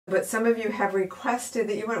But some of you have requested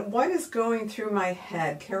that you want, what is going through my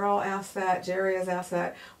head? Carol asked that, Jerry has asked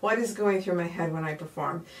that. What is going through my head when I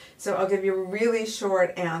perform? So I'll give you a really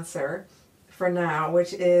short answer for now,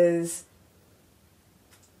 which is,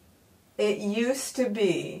 it used to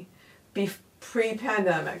be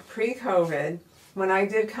pre-pandemic, pre-COVID, when I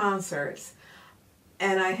did concerts,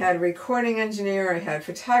 and I had recording engineer, I had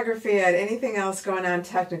photography, I had anything else going on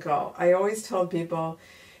technical. I always told people,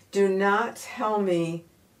 do not tell me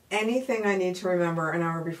anything I need to remember an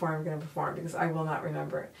hour before I'm going to perform, because I will not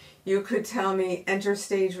remember it. You could tell me, enter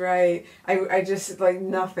stage right, I just, like,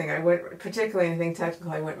 nothing. I wouldn't, particularly anything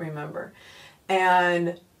technical, I wouldn't remember.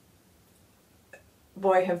 And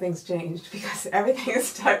boy, have things changed, because everything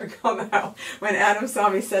is technical now. When Adam saw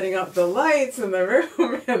me setting up the lights in the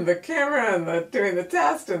room and the camera and doing the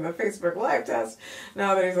test and the Facebook Live test,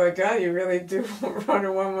 now that he's like, God, you really do run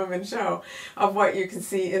a one-woman show of what you can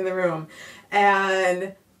see in the room.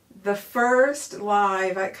 And the first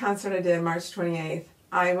live concert I did, March 28th,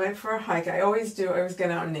 I went for a hike. I always do. I always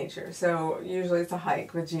get out in nature. So usually it's a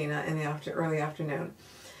hike with Gina in the early afternoon.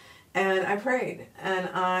 And I prayed. And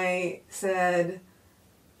I said,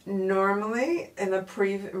 normally in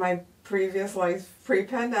my previous life,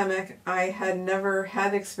 pre-pandemic, I had never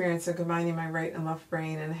had experience of combining my right and left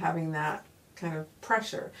brain and having that kind of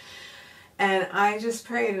pressure. And I just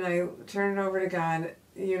prayed, and I turned it over to God,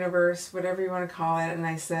 universe, whatever you want to call it, and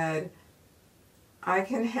I said, I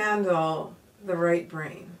can handle the right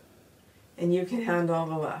brain, and you can handle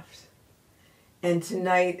the left. And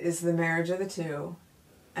tonight is the marriage of the two,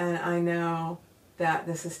 and I know that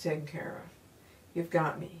this is taken care of. You've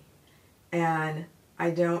got me. And I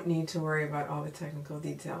don't need to worry about all the technical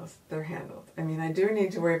details. They're handled. I mean, I do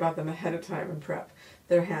need to worry about them ahead of time in prep.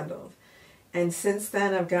 They're handled. And since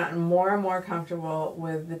then, I've gotten more and more comfortable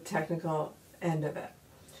with the technical end of it.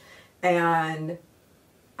 And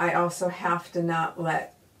I also have to not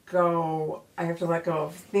let go. I have to let go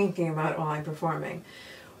of thinking about it while I'm performing.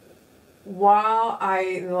 In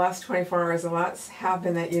the last 24 hours, a lot's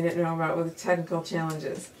happened that you didn't know about with technical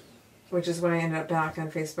challenges, which is when I ended up back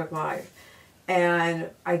on Facebook Live. And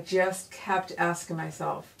I just kept asking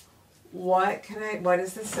myself, what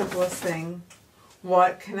is the simplest thing?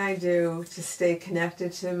 What can I do to stay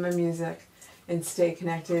connected to my music and stay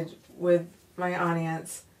connected with my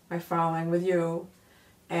audience, my following, with you,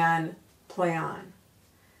 and play on?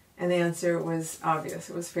 And the answer was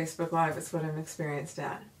obvious. It was Facebook Live. It's what I'm experienced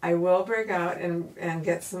at. I will break out and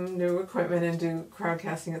get some new equipment and do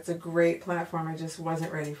crowdcasting. It's a great platform. I just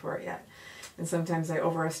wasn't ready for it yet. And sometimes I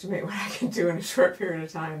overestimate what I can do in a short period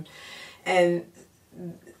of time. And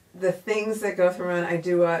the things that go through my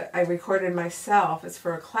mind, I recorded myself. It's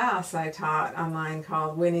for a class I taught online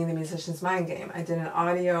called Winning the Musician's Mind Game. I did an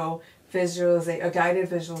audio visualization, a guided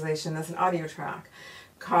visualization. That's an audio track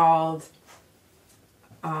called,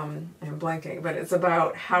 I'm blanking, but it's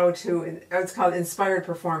about it's called Inspired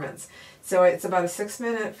Performance. So it's about a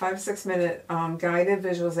 5-6 minute guided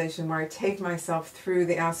visualization where I take myself through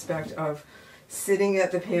the aspect of sitting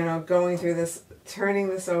at the piano, going through this, turning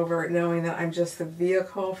this over, knowing that I'm just the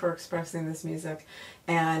vehicle for expressing this music,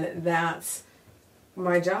 and that's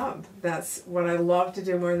my job. That's what I love to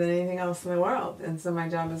do more than anything else in the world. And so my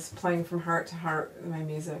job is playing from heart to heart with my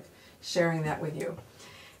music, sharing that with you.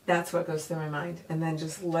 That's what goes through my mind. And then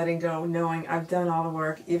just letting go, knowing I've done all the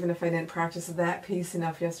work, even if I didn't practice that piece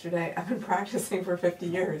enough yesterday. I've been practicing for 50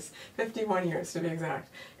 years, 51 years to be exact.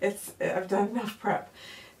 I've done enough prep.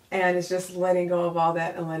 And it's just letting go of all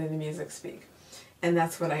that and letting the music speak. And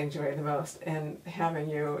that's what I enjoy the most. And having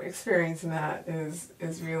you experiencing that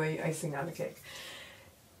is really icing on the cake.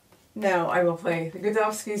 Now I will play the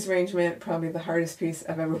Godowsky's arrangement, probably the hardest piece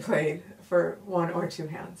I've ever played, for 1 or 2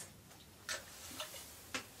 hands.